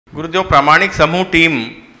गुरुदेव, प्रामाणिक समूह टीम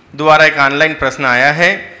द्वारा एक ऑनलाइन प्रश्न आया है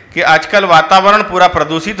कि आजकल वातावरण पूरा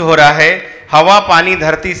प्रदूषित हो रहा है, हवा, पानी,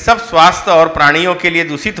 धरती सब स्वास्थ्य और प्राणियों के लिए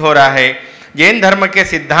दूषित हो रहा है। जैन धर्म के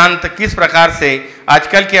सिद्धांत किस प्रकार से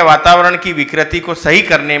आजकल के वातावरण की विकृति को सही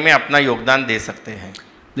करने में अपना योगदान दे सकते हैं?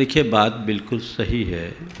 देखिए, बात बिल्कुल सही है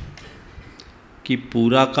कि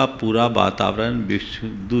पूरा का पूरा वातावरण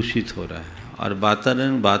दूषित हो रहा है और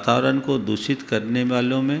वातावरण को दूषित करने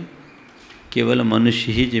वालों में केवल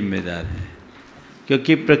मनुष्य ही जिम्मेदार है,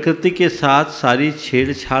 क्योंकि प्रकृति के साथ सारी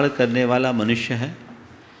छेड़छाड़ करने वाला मनुष्य है।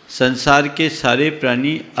 संसार के सारे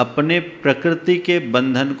प्राणी अपने प्रकृति के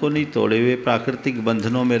बंधन को नहीं तोड़े हुए प्राकृतिक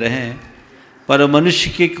बंधनों में रहे हैं, पर मनुष्य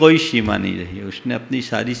की कोई सीमा नहीं रही। उसने अपनी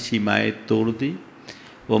सारी सीमाएं तोड़ दी।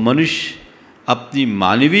 वो मनुष्य अपनी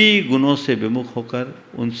मानवीय गुणों से विमुख होकर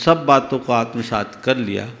उन सब बातों को आत्मसात कर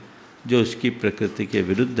लिया जो उसकी प्रकृति के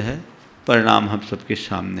विरुद्ध है। परिणाम हम सबके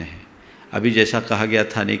सामने है। अभी जैसा कहा गया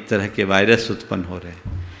था, अनेक तरह के वायरस उत्पन्न हो रहे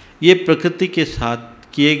हैं। ये प्रकृति के साथ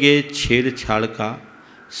किए गए छेड़छाड़ का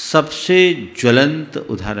सबसे ज्वलंत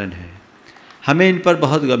उदाहरण है। हमें इन पर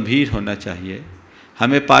बहुत गंभीर होना चाहिए।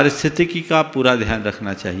 हमें पारिस्थितिकी का पूरा ध्यान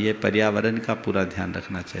रखना चाहिए, पर्यावरण का पूरा ध्यान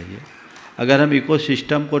रखना चाहिए। अगर हम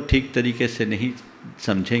इकोसिस्टम को ठीक तरीके से नहीं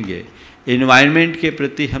समझेंगे, एनवायरनमेंट के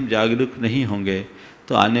प्रति हम जागरूक नहीं होंगे,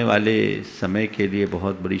 तो आने वाले समय के लिए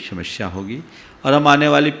बहुत बड़ी समस्या होगी और हम आने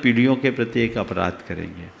वाली पीढ़ियों के प्रति एक अपराध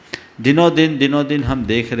करेंगे। दिनों दिन हम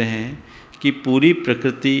देख रहे हैं कि पूरी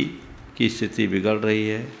प्रकृति की स्थिति बिगड़ रही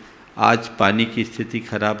है। आज पानी की स्थिति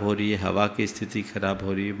खराब हो रही है, हवा की स्थिति खराब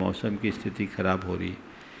हो रही है, मौसम की स्थिति खराब हो रही है,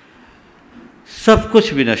 सब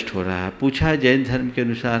कुछ विनष्ट हो रहा है। पूछा है जैन धर्म के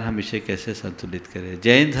अनुसार हम इसे कैसे संतुलित करें।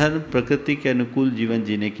 जैन धर्म प्रकृति के अनुकूल जीवन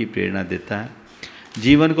जीने की प्रेरणा देता है,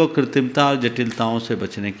 जीवन को कृत्रिमता और जटिलताओं से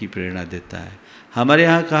बचने की प्रेरणा देता है। हमारे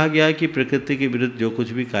यहाँ कहा गया है कि प्रकृति के विरुद्ध जो कुछ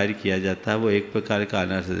भी कार्य किया जाता है वो एक प्रकार का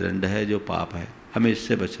अनर्थदंड है, जो पाप है। हमें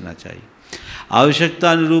इससे बचना चाहिए।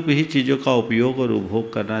 आवश्यकता अनुरूप ही चीज़ों का उपयोग और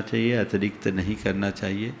उपभोग करना चाहिए, अतिरिक्त नहीं करना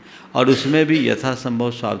चाहिए, और उसमें भी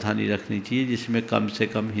यथासंभव सावधानी रखनी चाहिए जिसमें कम से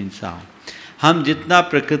कम हिंसा हो। हम जितना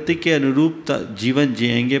प्रकृति के अनुरूप जीवन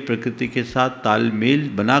जिएंगे, प्रकृति के साथ तालमेल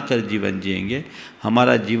बनाकर जीवन जिएंगे,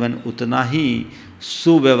 हमारा जीवन उतना ही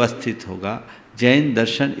सुव्यवस्थित होगा। जैन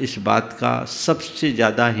दर्शन इस बात का सबसे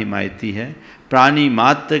ज़्यादा हिमायती है। प्राणी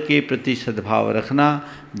मात्र के प्रति सद्भाव रखना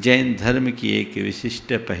जैन धर्म की एक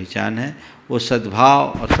विशिष्ट पहचान है। वो सद्भाव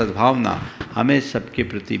और सद्भावना हमें सबके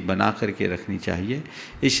प्रति बना करके रखनी चाहिए।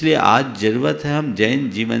 इसलिए आज ज़रूरत है हम जैन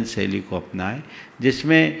जीवन शैली को अपनाएं,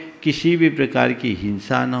 जिसमें किसी भी प्रकार की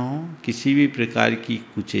हिंसा ना हो, किसी भी प्रकार की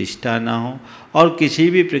कुचेष्टा ना हो और किसी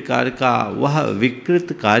भी प्रकार का वह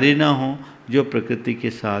विकृत कार्य ना हो जो प्रकृति के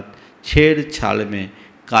साथ छेड़छाड़ में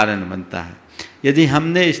कारण बनता है। यदि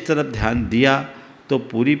हमने इस तरफ ध्यान दिया तो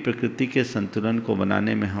पूरी प्रकृति के संतुलन को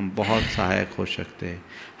बनाने में हम बहुत सहायक हो सकते हैं।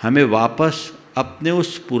 हमें वापस अपने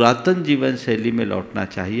उस पुरातन जीवन शैली में लौटना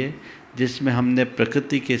चाहिए जिसमें हमने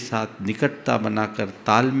प्रकृति के साथ निकटता बनाकर,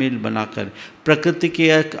 तालमेल बनाकर प्रकृति के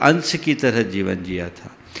एक अंश की तरह जीवन जिया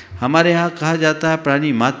था। हमारे यहाँ कहा जाता है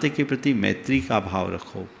प्राणी मात्र के प्रति मैत्री का भाव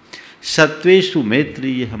रखो, सत्वेषु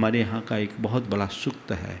मैत्री। ये हमारे यहाँ का एक बहुत बड़ा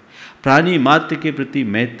सूक्त है। प्राणी मात्र के प्रति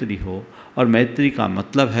मैत्री हो, और मैत्री का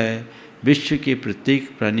मतलब है विश्व के प्रत्येक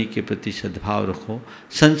प्राणी के प्रति सद्भाव रखो।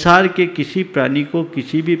 संसार के किसी प्राणी को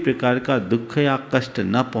किसी भी प्रकार का दुख या कष्ट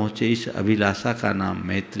न पहुँचे, इस अभिलाषा का नाम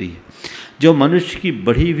मैत्री है, जो मनुष्य की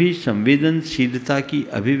बढ़ी हुई संवेदनशीलता की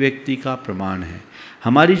अभिव्यक्ति का प्रमाण है।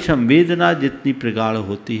 हमारी संवेदना जितनी प्रगाढ़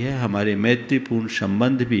होती है, हमारे मैत्रीपूर्ण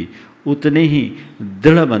संबंध भी उतने ही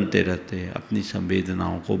दृढ़ बनते रहते हैं। अपनी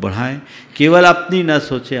संवेदनाओं को बढ़ाएं, केवल अपनी न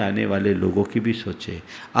सोचें, आने वाले लोगों की भी सोचें।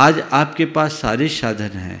 आज आपके पास सारे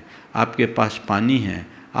साधन हैं, आपके पास पानी है,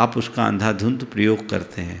 आप उसका अंधाधुंध प्रयोग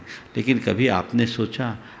करते हैं, लेकिन कभी आपने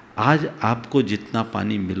सोचा आज आपको जितना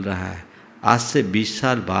पानी मिल रहा है, आज से 20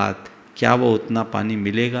 साल बाद क्या वो उतना पानी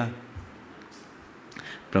मिलेगा?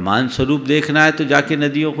 प्रमाण स्वरूप देखना है तो जाके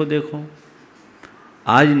नदियों को देखो।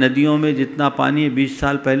 आज नदियों में जितना पानी है 20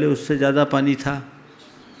 साल पहले उससे ज़्यादा पानी था।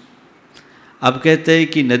 अब कहते हैं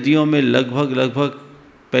कि नदियों में लगभग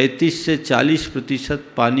 35 से 40%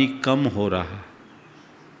 पानी कम हो रहा है।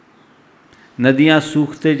 नदियाँ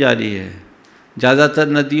सूखते जा रही है। ज़्यादातर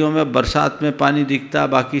नदियों में बरसात में पानी दिखता है,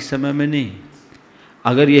 बाकी समय में नहीं।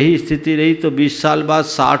 अगर यही स्थिति रही तो 20 साल बाद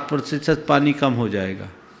 60% पानी कम हो जाएगा।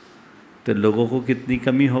 तो लोगों को कितनी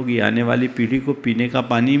कमी होगी? आने वाली पीढ़ी को पीने का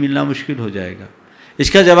पानी मिलना मुश्किल हो जाएगा।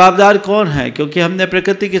 इसका जवाबदार कौन है? क्योंकि हमने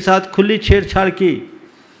प्रकृति के साथ खुली छेड़छाड़ की।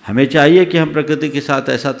 हमें चाहिए कि हम प्रकृति के साथ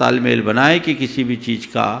ऐसा तालमेल बनाएं कि किसी भी चीज़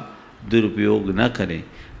का दुरुपयोग न करें।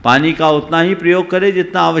 पानी का उतना ही प्रयोग करें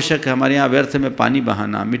जितना आवश्यक है। हमारे यहाँ व्यर्थ में पानी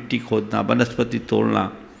बहाना, मिट्टी खोदना, वनस्पति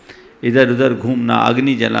तोड़ना, इधर उधर घूमना,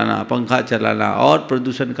 अग्नि जलाना, पंखा चलाना और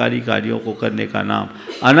प्रदूषणकारी कार्यों को करने का नाम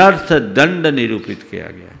अनर्थ दंड निरूपित किया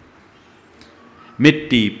गया है।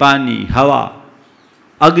 मिट्टी, पानी, हवा,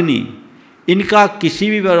 अग्नि, इनका किसी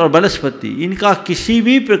भी और वनस्पति, इनका किसी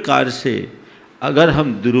भी प्रकार से अगर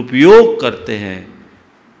हम दुरुपयोग करते हैं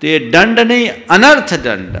तो ये दंड नहीं, अनर्थ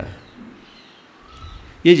दंड।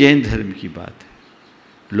 ये जैन धर्म की बात है।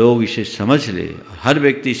 लोग इसे समझ ले, हर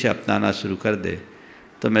व्यक्ति इसे अपनाना शुरू कर दे,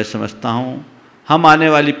 तो मैं समझता हूँ हम आने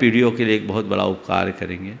वाली पीढ़ियों के लिए एक बहुत बड़ा उपकार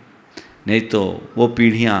करेंगे। नहीं तो वो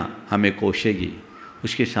पीढ़ियाँ हमें कोसेगी,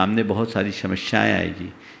 उसके सामने बहुत सारी समस्याएं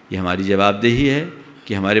आएगी। ये हमारी जवाबदेही है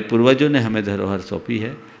कि हमारे पूर्वजों ने हमें धरोहर सौंपी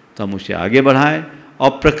है, तो हम उसे आगे बढ़ाएं और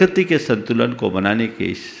प्रकृति के संतुलन को बनाने के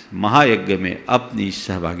इस महायज्ञ में अपनी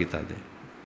सहभागिता दें।